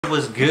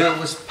What's good?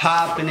 What's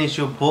poppin'? It's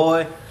your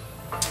boy,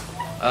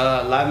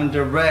 live and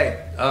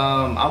direct.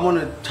 I want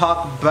to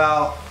talk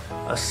about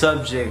a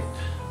subject: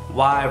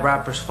 why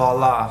rappers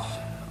fall off.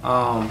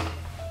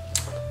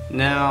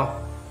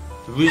 Now,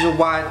 the reason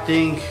why I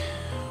think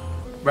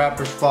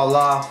rappers fall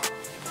off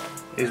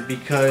is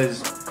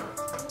because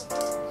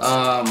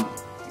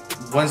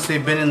once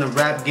they've been in the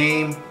rap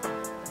game,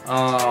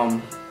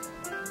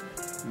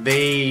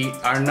 they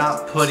are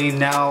not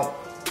putting out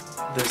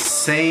the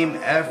same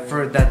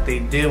effort that they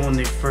did when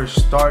they first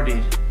started.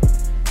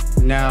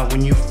 Now,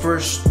 when you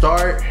first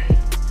start,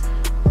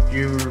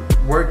 you're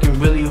working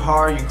really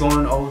hard, you're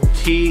going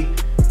OT,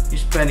 you're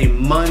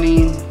spending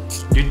money,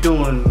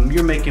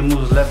 you're making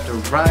moves left or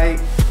right.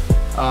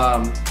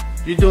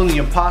 You're doing the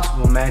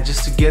impossible, man,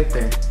 just to get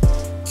there.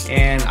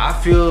 And I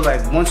feel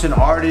like once an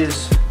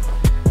artist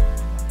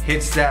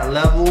hits that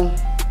level,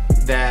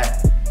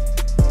 that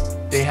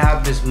they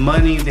have this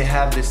money, they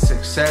have this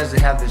success, they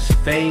have this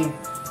fame,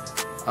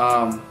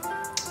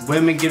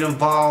 women get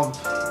involved,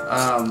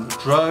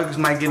 drugs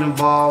might get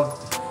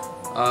involved,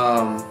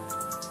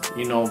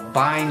 you know,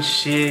 buying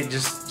shit,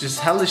 just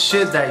hella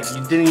shit that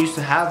you didn't used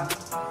to have.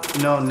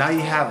 You know, now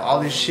you have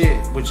all this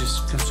shit which is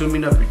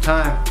consuming up your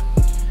time.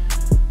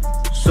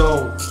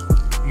 So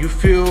you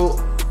feel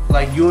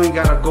like you ain't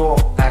gotta go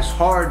as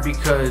hard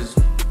because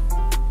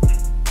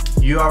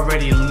you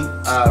already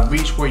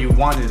reached where you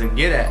wanted to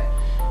get at.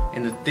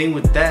 And the thing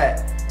with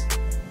that,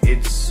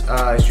 it's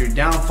your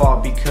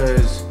downfall,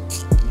 because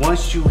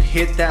once you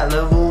hit that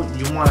level,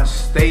 you want to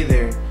stay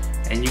there,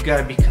 and you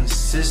gotta be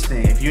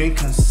consistent. If you ain't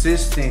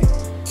consistent,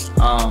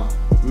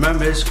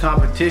 remember, it's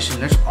competition.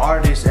 There's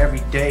artists every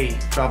day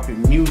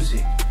dropping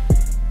music.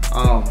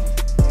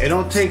 It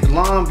don't take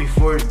long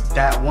before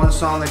that one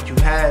song that you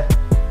had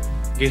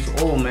gets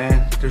old,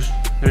 man.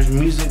 There's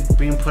music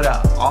being put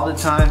out all the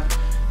time.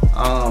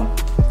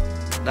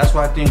 That's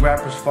why I think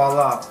rappers fall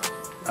off.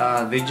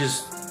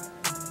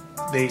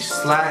 They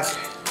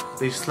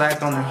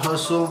slack on their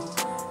hustle,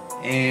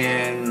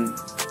 and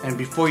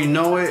before you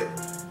know it,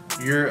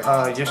 you're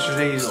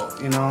yesterday's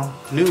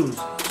news.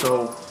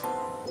 So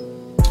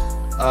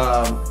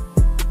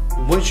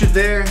once you're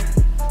there,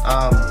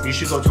 you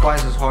should go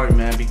twice as hard,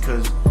 man,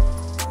 because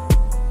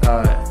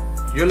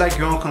you're like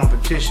your own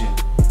competition.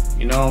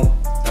 You know,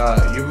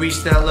 you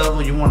reach that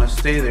level, you want to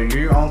stay there. You're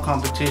your own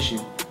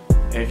competition.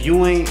 If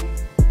you ain't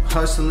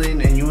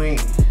hustling and you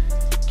ain't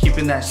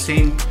keeping that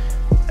same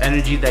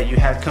energy that you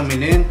had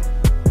coming in,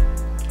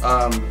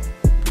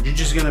 you're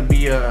just gonna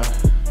be a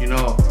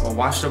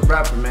washed up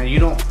rapper, man.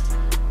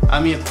 I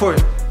mean, of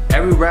course,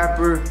 every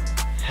rapper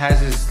has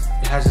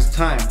his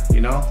time, you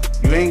know.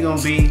 You ain't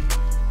gonna be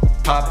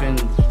popping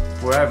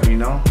forever, you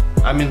know.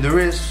 I mean, there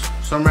is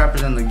some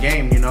rappers in the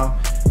game, you know.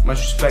 Much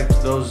respect to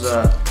those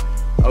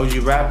OG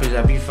rappers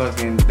that be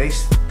fucking, they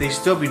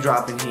still be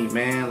dropping heat,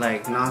 man,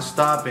 like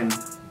non-stop. And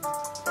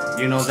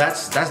you know,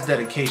 that's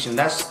dedication.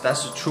 That's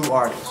a true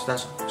artist.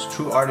 That's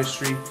true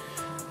artistry,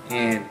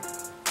 and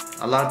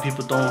a lot of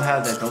people don't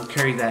have that, don't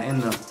carry that in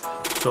them.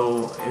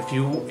 So if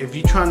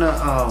you're trying to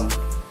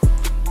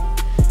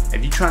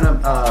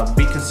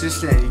be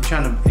consistent, and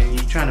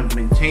you're trying to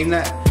maintain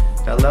that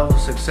level of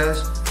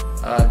success,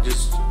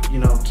 just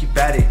keep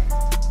at it.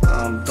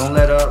 Don't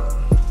let up.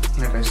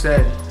 Like I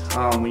said,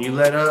 when you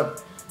let up,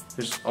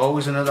 there's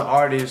always another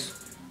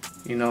artist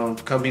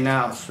coming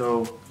out.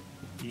 So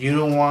you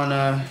don't want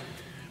to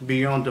be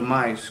your own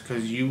demise,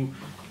 because you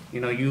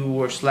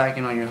were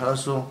slacking on your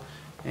hustle,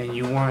 and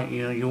you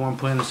weren't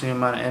putting the same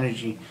amount of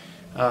energy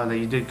that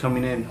you did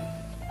coming in.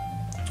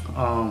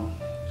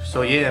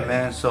 So yeah,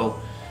 man. So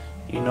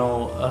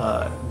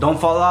don't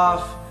fall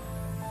off.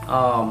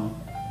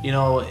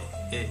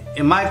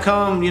 It might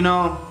come,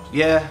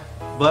 yeah,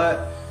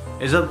 but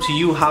it's up to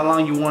you how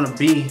long you want to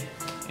be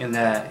in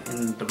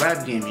the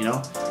rap game. You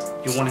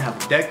want to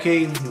have a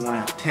decade, you want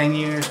to have 10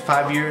 years,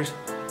 5 years.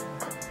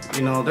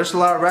 There's a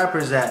lot of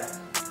rappers that,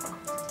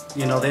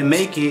 they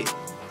make it,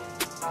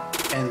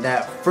 and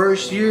that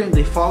first year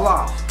they fall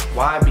off.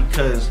 Why?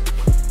 Because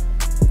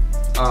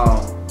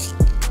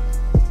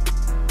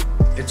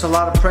it's a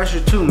lot of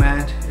pressure too,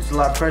 man. It's a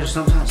lot of pressure.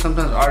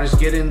 Sometimes artists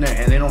get in there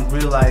and they don't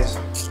realize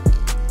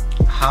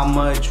how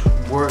much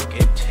work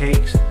it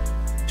takes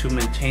to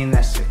maintain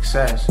that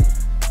success.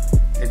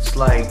 It's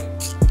like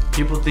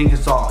people think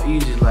it's all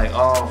easy, like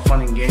all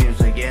fun and games,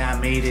 like, yeah, I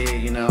made it,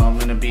 I'm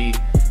gonna be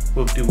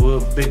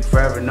whoop-de-whoop, big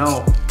forever.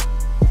 No,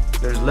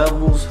 there's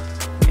levels,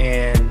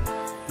 and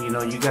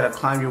you gotta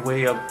climb your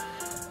way up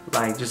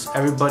like just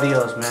everybody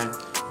else, man.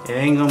 It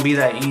ain't gonna be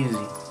that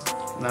easy.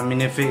 I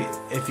mean, if you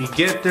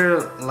get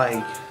there,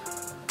 like,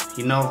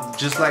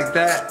 just like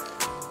that,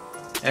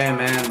 hey,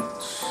 man,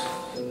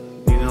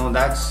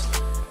 that's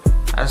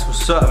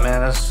what's up,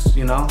 man. That's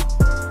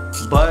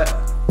but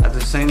at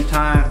the same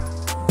time,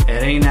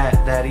 it ain't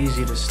that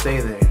easy to stay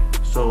there.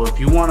 So if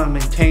you want to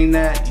maintain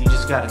that, you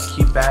just gotta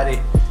keep at it,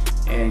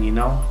 and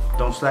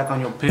don't slack on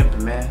your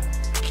pimping, man.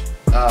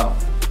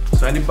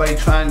 So anybody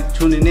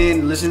tuning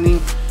in,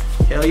 listening,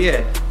 hell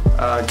yeah,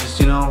 just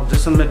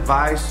some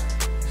advice,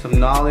 some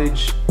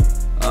knowledge,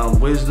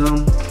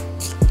 wisdom.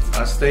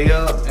 Stay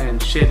up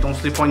and shit. Don't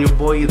sleep on your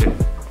boy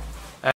either.